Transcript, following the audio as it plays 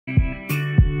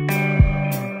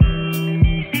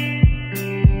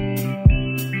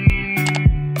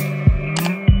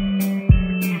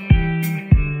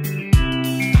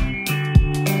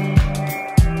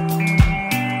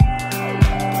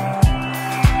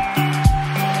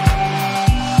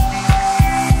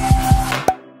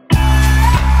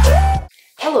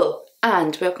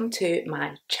welcome to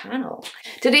my channel.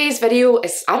 Today's video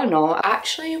is, I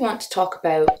actually want to talk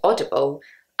about Audible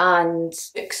and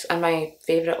books and my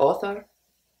favourite author.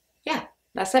 Yeah,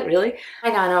 that's it really. My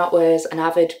nana was an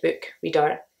avid book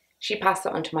reader. She passed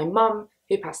it on to my mum,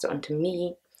 who passed it on to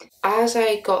me. As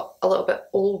I got a little bit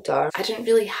older, I didn't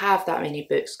really have that many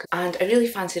books and I really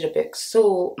fancied a book,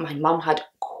 so my mum had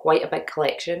quite a big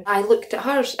collection. I looked at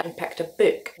hers and picked a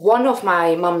book. One of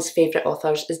my mum's favourite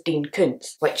authors is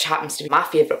Koontz, which happens to be my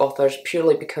favourite authors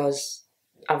purely because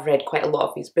I've read quite a lot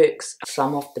of these books.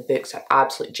 Some of the books are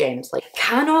absolute gems. Like, I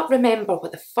cannot remember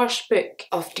what the first book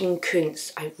of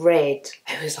Koontz I read.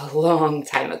 It was a long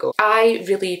time ago. I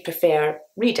really prefer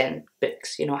reading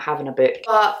books, you know, having a book.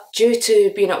 But due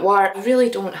to being at work, I really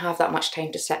don't have that much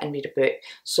time to sit and read a book.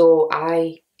 So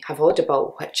I have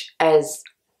Audible, which is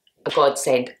a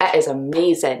godsend. It is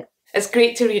amazing. It's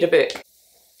great to read a book.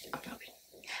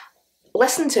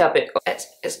 Listen to a book,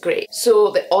 it's great.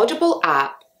 So the Audible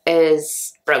app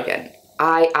is brilliant.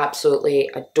 I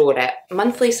absolutely adore it.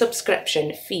 Monthly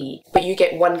subscription fee, but you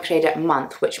get 1 credit a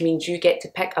month, which means you get to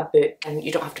pick a book and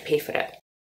you don't have to pay for it.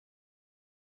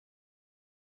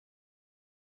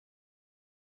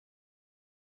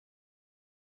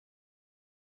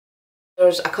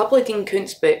 There's a couple of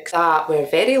Koontz books that were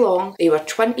very long. They were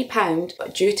 £20,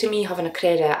 but due to me having a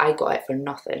credit, I got it for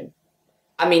nothing.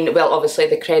 I mean, well, obviously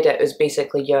the credit is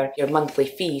basically your monthly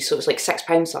fee, so it's like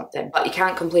 £6 something, but you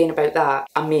can't complain about that.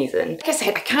 Amazing. Like I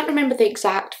said, I can't remember the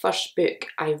exact first book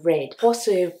I read.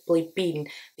 Possibly been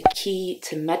The Key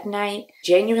to Midnight.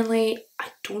 Genuinely, I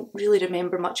don't really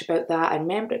remember much about that. I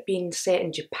remember it being set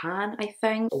in Japan, I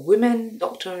think. A woman,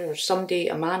 doctor or somebody,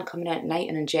 a man coming out at night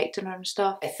and injecting her and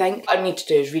stuff. I think what I need to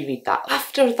do is reread that.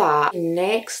 After that, the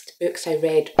next books I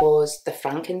read was the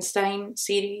Frankenstein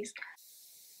series.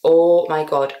 Oh my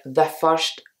god, the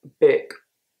first book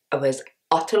was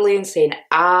utterly insane.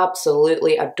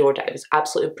 Absolutely adored it. It was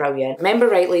absolutely brilliant. Remember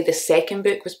rightly, the second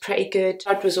book was pretty good,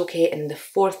 third was okay, and the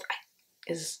fourth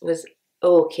was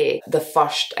okay. The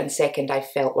first and second I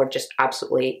felt were just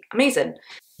absolutely amazing.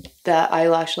 The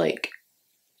eyelash, like,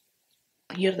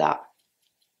 hear that?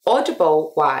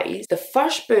 Audible wise, the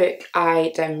first book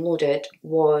I downloaded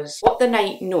was What the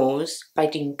Night Knows by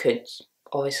Koontz.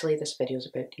 Obviously this video is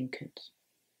about Koontz.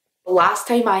 The last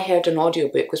time I heard an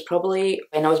audiobook was probably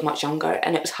when I was much younger,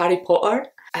 and it was Harry Potter.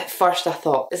 At first I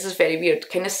thought, this is very weird,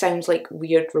 kind of sounds like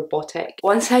weird robotic.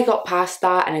 Once I got past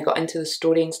that and I got into the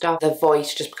story and stuff, the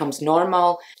voice just becomes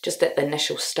normal, just at the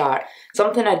initial start.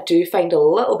 Something I do find a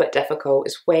little bit difficult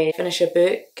is when I finish a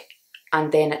book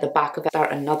and then at the back of it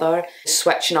start another.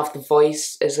 Switching off the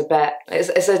voice is a bit,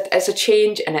 it's a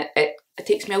change, and it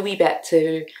takes me a wee bit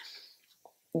to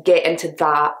get into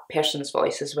that person's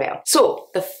voice as well. So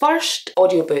the first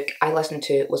audiobook I listened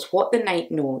to was What the Night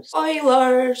Knows.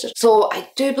 Spoilers! So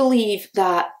I do believe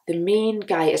that the main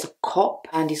guy is a cop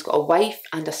and he's got a wife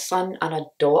and a son and a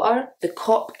daughter. The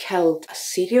cop killed a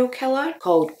serial killer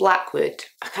called Blackwood.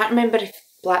 I can't remember if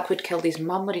Blackwood killed his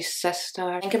mum or his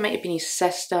sister. I think it might have been his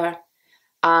sister,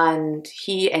 and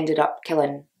he ended up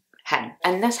killing him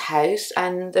in this house.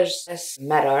 And there's this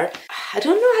mirror. I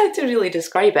don't know how to really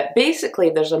describe it.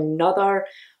 Basically there's another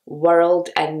world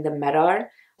in the mirror.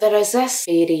 There is this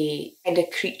fairy kind of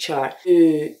creature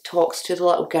who talks to the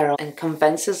little girl and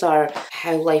convinces her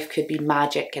how life could be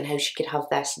magic and how she could have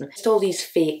this, and it's all these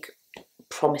fake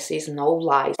promises and all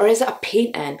lies. Or is it a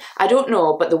painting? I don't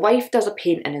know, but the wife does a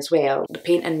painting as well. The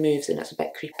painting moves and it's a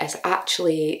bit creepy. It's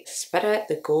actually the spirit,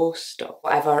 the ghost, or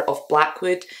whatever of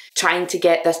Blackwood trying to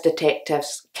get this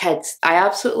detective's kids. I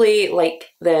absolutely like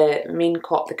the main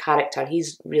cop, the character.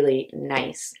 He's really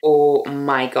nice. Oh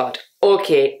my god.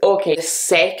 Okay. The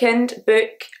second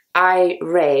book I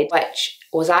read, which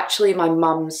was actually my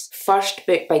mum's first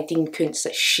book by Koontz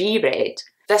that she read.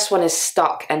 This one is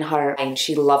stuck in her mind.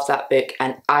 She loves that book,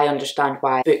 and I understand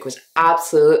why. The book was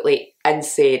absolutely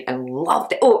insane and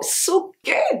loved it. Oh, it's so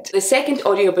good! The second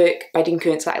audiobook by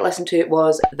Koontz that I listened to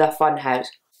was The Fun House.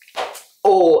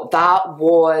 Oh, that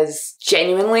was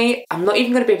genuinely, I'm not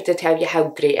even going to be able to tell you how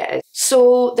great it is.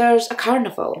 So there's a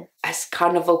carnival. As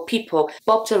carnival people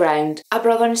bobbed around, a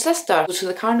brother and sister go to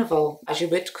the carnival, as you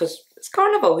would, because it's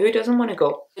carnival, who doesn't want to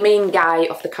go? The main guy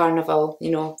of the carnival, you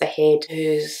know, the head,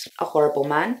 who's a horrible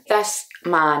man. This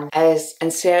man is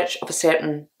in search of a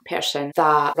certain person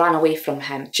that ran away from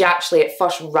him. She actually at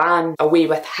first ran away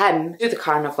with him to the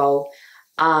carnival,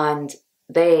 and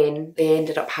then they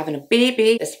ended up having a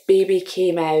baby. This baby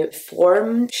came out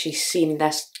deformed. She's seen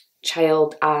this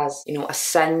child as, you know, a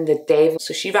sin, the devil.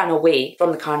 So she ran away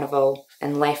from the carnival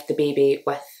and left the baby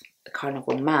with the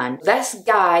carnival man. This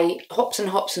guy hops and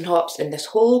hops and hops, and this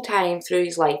whole time through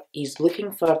his life he's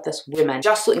looking for this woman,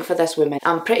 just looking for this woman.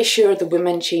 I'm pretty sure the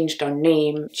woman changed her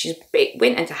name. She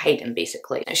went into hiding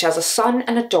basically. She has a son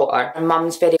and a daughter. Her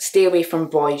mum's very stay away from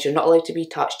boys, you're not allowed to be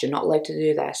touched, you're not allowed to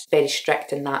do this. Very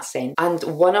strict in that sense. And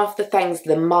one of the things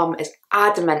the mum is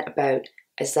adamant about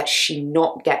is that she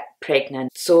not get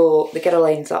pregnant. So the girl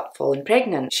ends up falling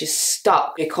pregnant. She's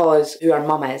stuck because who her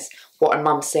mum is, what her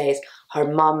mum says.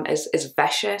 Her mum is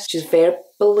vicious. She's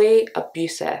verbally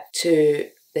abusive to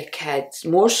the kids.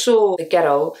 More so the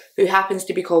girl, who happens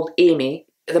to be called Amy.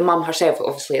 The mum herself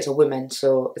obviously is a woman,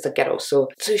 so it's a girl. So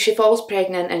she falls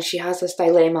pregnant and she has this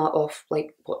dilemma of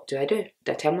like, what do? Do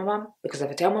I tell my mum? Because if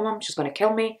I tell my mum, she's going to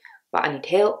kill me. But I need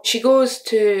help. She goes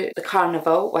to the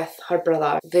carnival with her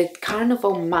brother. The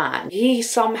carnival man, he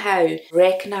somehow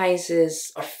recognises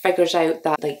or figures out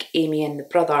that like Amy and the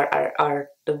brother are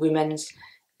the woman's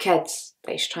kids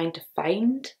that he's trying to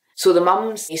find. So the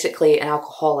mum's basically an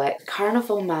alcoholic. The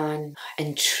carnival man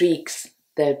intrigues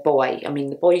the boy. I mean,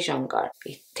 the boy's younger.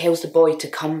 He tells the boy to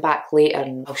come back later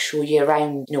and I'll show you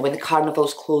around, you know, when the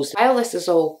carnival's closed. While this is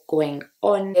all going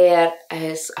on, there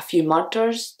is a few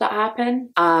murders that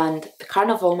happen and the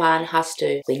carnival man has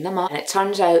to clean them up. And it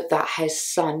turns out that his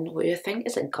son, what do you think?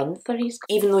 Is it Gunther?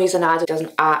 Even though he's an adult, he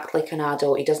doesn't act like an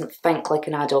adult, he doesn't think like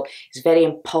an adult, he's very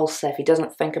impulsive, he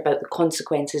doesn't think about the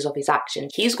consequences of his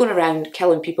actions. He's going around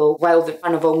killing people while the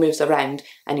carnival moves around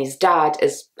and his dad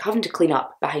is having to clean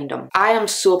up behind him. I am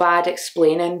so bad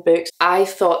explaining books. I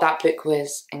thought that book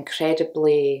was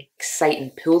incredibly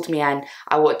exciting, pulled me in.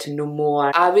 I wanted to know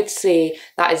more. I would say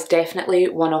that is definitely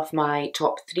one of my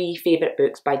top 3 favourite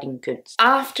books by Dean Koontz.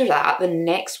 After that, the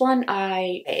next one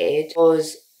I read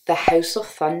was The House of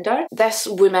Thunder. This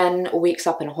woman wakes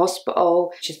up in a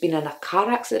hospital. She's been in a car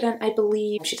accident, I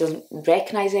believe. She doesn't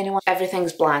recognise anyone.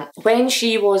 Everything's blank. When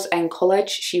she was in college,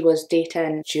 she was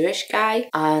dating a Jewish guy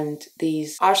and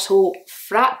these arsehole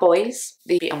frat boys,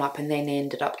 they beat him up and then they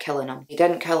ended up killing him. They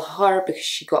didn't kill her because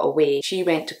she got away. She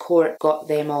went to court, got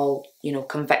them all, you know,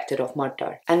 convicted of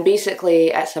murder. And basically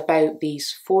it's about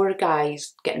these 4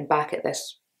 guys getting back at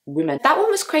this woman. That one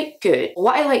was quite good.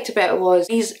 What I liked about it was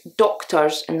these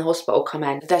doctors in the hospital come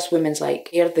in. This woman's like,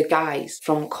 they're the guys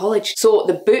from college. So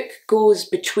the book goes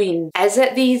between, is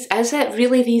it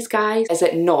really these guys? Is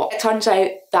it not? It turns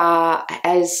out that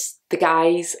it is the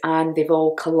guys and they've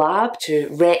all collabed to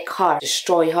wreck her,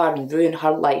 destroy her and ruin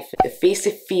her life. The Face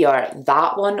of Fear,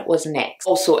 that one was next.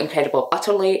 Also incredible,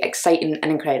 utterly exciting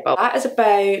and incredible. That is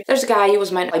about, there's a guy who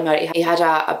was meant to climb out. He had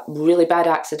a really bad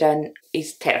accident.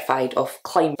 He's terrified of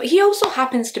climbing. But he also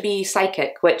happens to be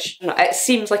psychic, which, you know, it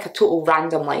seems like a total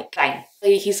random like thing.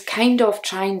 He's kind of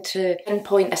trying to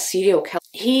pinpoint a serial killer.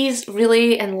 He's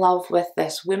really in love with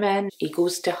this woman. He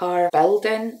goes to her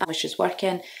building where she's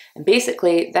working and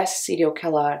basically this serial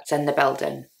killer is in the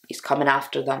building. He's coming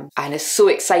after them and it's so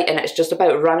exciting. It's just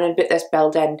about running about this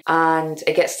building and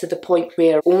it gets to the point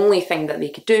where the only thing that they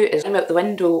could do is climb out the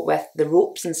window with the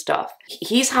ropes and stuff.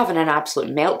 He's having an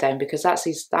absolute meltdown because that's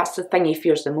the thing he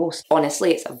fears the most.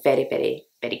 Honestly, it's a very, very,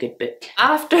 very good book.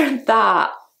 After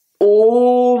that,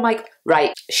 oh my god.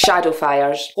 Right,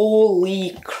 Shadowfires.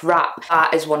 Holy crap.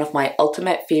 That is one of my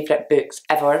ultimate favourite books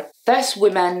ever. This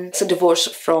woman is a divorce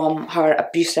from her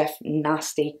abusive,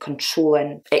 nasty,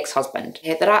 controlling ex-husband.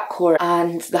 They're at court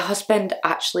and the husband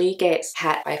actually gets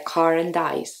hit by a car and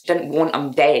dies. She didn't want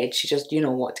him dead, she just, you know,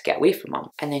 wanted to get away from him.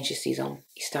 And then she sees him.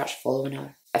 He starts following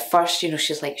her. At first, you know,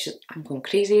 she's like, I'm going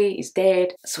crazy, he's dead.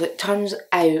 So it turns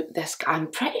out this guy,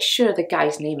 I'm pretty sure the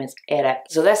guy's name is Eric.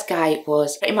 So this guy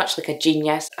was pretty much like a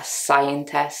genius, a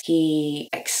scientist. He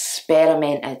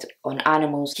experimented on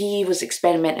animals. He was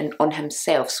experimenting on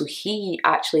himself. So he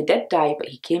actually did die, but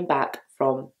he came back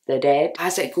from the dead.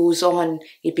 As it goes on,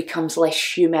 he becomes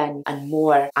less human and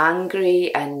more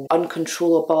angry and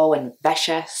uncontrollable and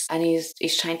vicious, and he's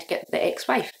trying to get the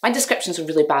ex-wife. My descriptions are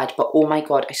really bad, but oh my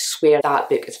god, I swear that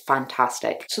book is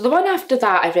fantastic. So the one after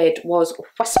that I read was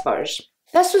Whispers.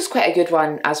 This was quite a good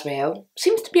one as well.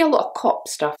 Seems to be a lot of cop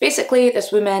stuff. Basically,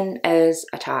 this woman is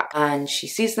attacked and she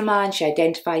sees the man, she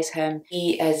identifies him.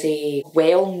 He is a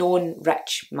well-known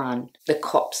rich man. The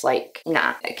cop's like,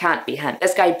 nah, it can't be him.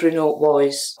 This guy Bruno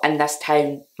was in this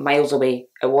town miles away.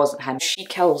 It wasn't him. She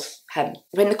kills him.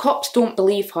 When the cops don't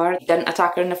believe her, he didn't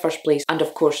attack her in the first place, and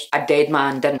of course a dead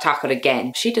man didn't attack her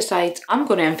again, she decides, I'm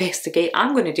going to investigate,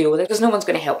 I'm going to deal with it because no one's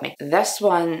going to help me. This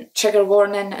one, trigger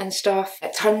warning and stuff,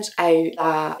 it turns out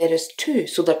that there is two,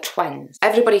 so they're twins.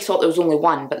 Everybody thought there was only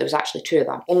one, but there was actually two of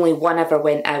them. Only one ever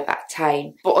went out at a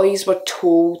time. Boys were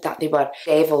told that they were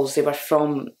devils, they were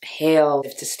from hell,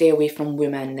 to stay away from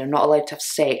women, they're not allowed to have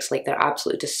sex, like they're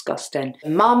absolutely disgusting. The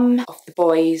mum of the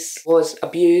boys was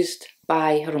abused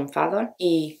by her own father.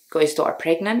 He got his daughter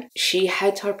pregnant. She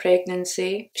hid her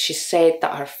pregnancy. She said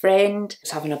that her friend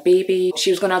was having a baby. She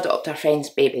was going to adopt her friend's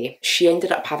baby. She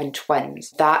ended up having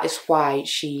twins. That is why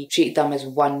she treated them as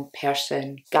one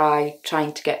person. Guy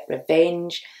trying to get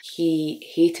revenge. He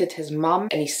hated his mum,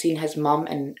 and he's seen his mum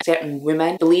and certain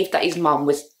women believed that his mum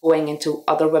was going into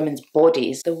other women's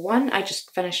bodies. The one I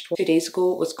just finished 2 days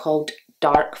ago was called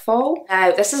Darkfall.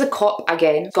 Now, this is a cop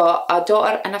again. Got a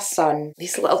daughter and a son.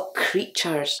 These little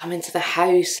creatures come into the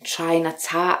house, try and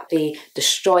attack. They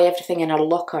destroy everything in her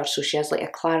locker, so she has like a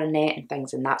clarinet and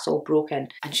things, and that's all broken.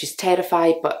 And she's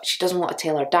terrified, but she doesn't want to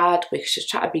tell her dad because she's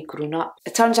trying to be grown up.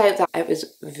 It turns out that it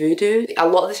was voodoo. A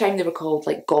lot of the time they were called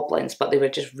like goblins, but they were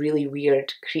just really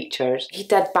weird creatures. He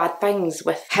did bad things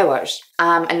with powers.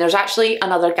 And there's actually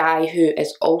another guy who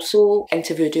is also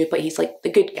into voodoo, but he's like the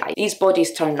good guy. These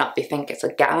bodies turn up, they think it's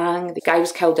a gang. The guy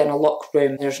was killed in a locked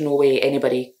room. There's no way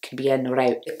anybody can be in or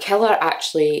out. The killer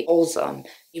actually calls him.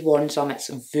 He warns him it's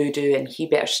voodoo and he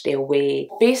better stay away.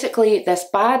 Basically, this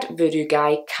bad voodoo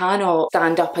guy cannot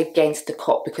stand up against the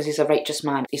cop because he's a righteous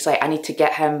man. He's like, I need to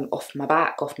get him off my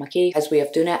back, off my case. His way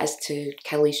of doing it is to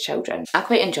kill his children. I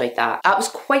quite enjoyed that. That was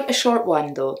quite a short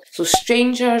one though. So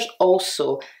Strangers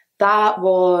also. That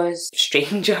was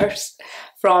strangers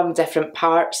from different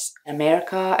parts of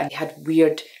America, and they had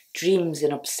weird dreams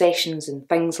and obsessions and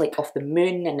things like off the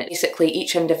moon, and basically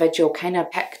each individual kind of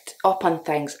picked up on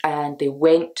things and they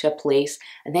went to a place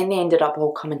and then they ended up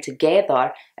all coming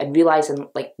together and realising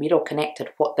like we're all connected,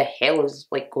 what the hell is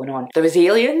like going on. There was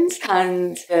aliens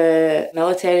and the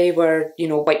military were, you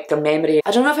know, wiped their memory.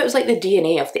 I don't know if it was like the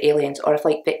DNA of the aliens or if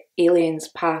like the aliens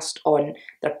passed on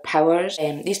their powers.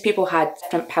 These people had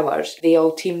different powers. They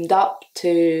all teamed up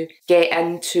to get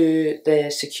into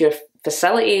the secure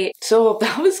facility, so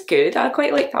that was good. I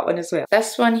quite like that one as well.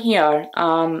 This one here,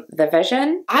 The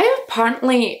Vision. I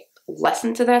apparently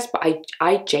listened to this, but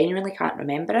I genuinely can't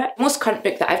remember it. The most current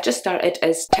book that I've just started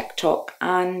is TikTok,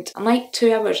 and I'm like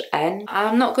 2 hours in.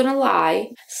 I'm not gonna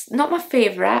lie, it's not my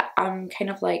favourite. I'm kind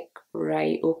of like,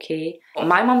 right, okay.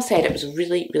 My mum said it was a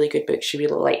really, really good book. She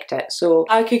really liked it, so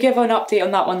I could give an update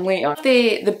on that one later.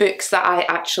 The books that I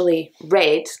actually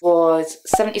read was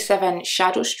 77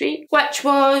 Shadow Street, which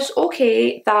was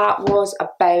okay. That was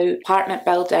about apartment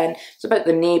building. It's about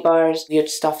the neighbours. Weird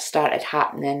stuff started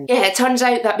happening. Yeah, it turns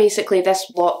out that basically this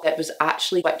lot that was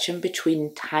actually switching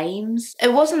between times.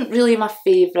 It wasn't really my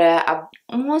favourite. I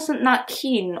wasn't that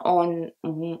keen on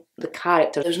the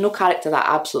character. There's no character that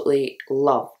I absolutely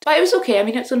loved, but it was okay. I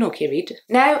mean, it's an okay read.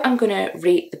 Now I'm gonna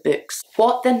rate the books.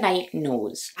 What the Night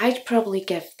Knows. I'd probably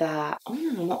give that,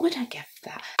 what would I give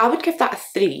that? I would give that a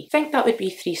 3. I think that would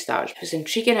be 3 stars. It was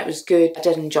intriguing, it was good, I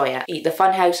did enjoy it. The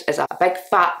Funhouse is a big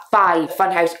fat 5.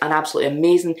 Funhouse, an absolutely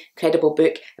amazing, incredible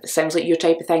book. If it sounds like your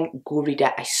type of thing, go read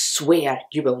it. I swear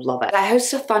you will love it. The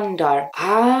House of Thunder,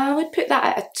 I would put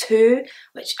that at a 2,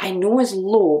 which I know is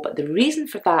low, but the reason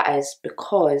for that is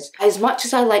because as much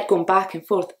as I like going back and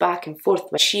forth,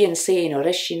 was she insane or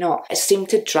is she not? It seemed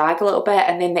to drag a little bit,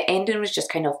 and then the ending was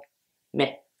just kind of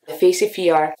meh. The Face of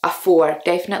Fear, a 4,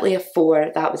 definitely a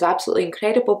 4. That was absolutely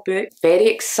incredible book, very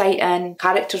exciting,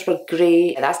 characters were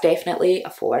great, that's definitely a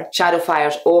 4.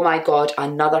 Shadowfires, oh my god,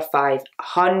 another 5,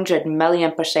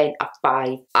 100,000,000% a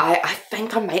 5. I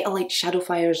think I might have liked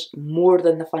Shadowfires more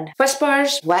than the Fun.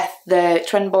 Whispers with the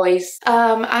twin boys,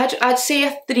 I'd say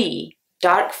a 3.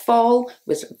 Darkfall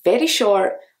was very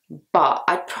short, but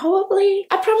I'd probably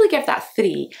give that a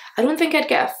 3. I don't think I'd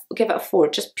give it a 4,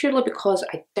 just purely because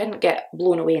I didn't get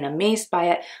blown away and amazed by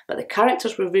it, but the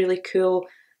characters were really cool.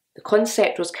 The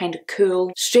concept was kind of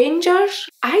cool. Strangers,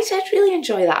 I did really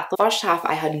enjoy that. The first half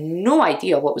I had no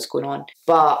idea what was going on,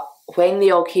 but when they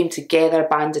all came together,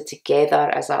 banded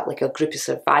together as like a group of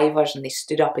survivors and they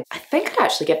stood up, I think I'd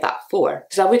actually give that a 4,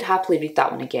 because I would happily read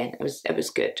that one again. It was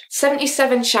good.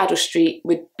 77 Shadow Street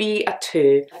would be a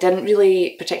 2. I didn't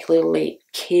really particularly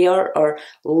care or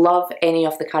love any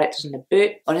of the characters in the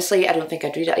book. Honestly, I don't think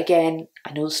I'd read it again.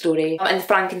 I know the story. And the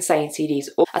Frankenstein series,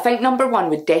 I think number 1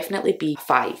 would definitely be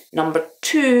 5. Number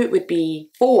 2 would be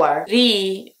 4.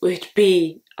 3 would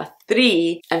be a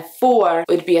 3, and 4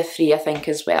 would be a 3, I think,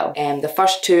 as well. The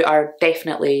first 2 are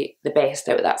definitely the best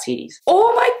out of that series.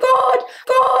 Oh my god!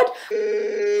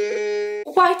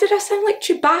 Why did I sound like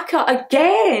Chewbacca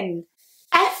again?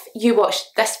 If you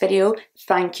watched this video,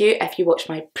 thank you. If you watched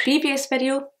my previous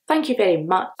video, thank you very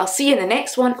much. I'll see you in the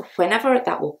next one, whenever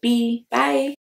that will be. Bye!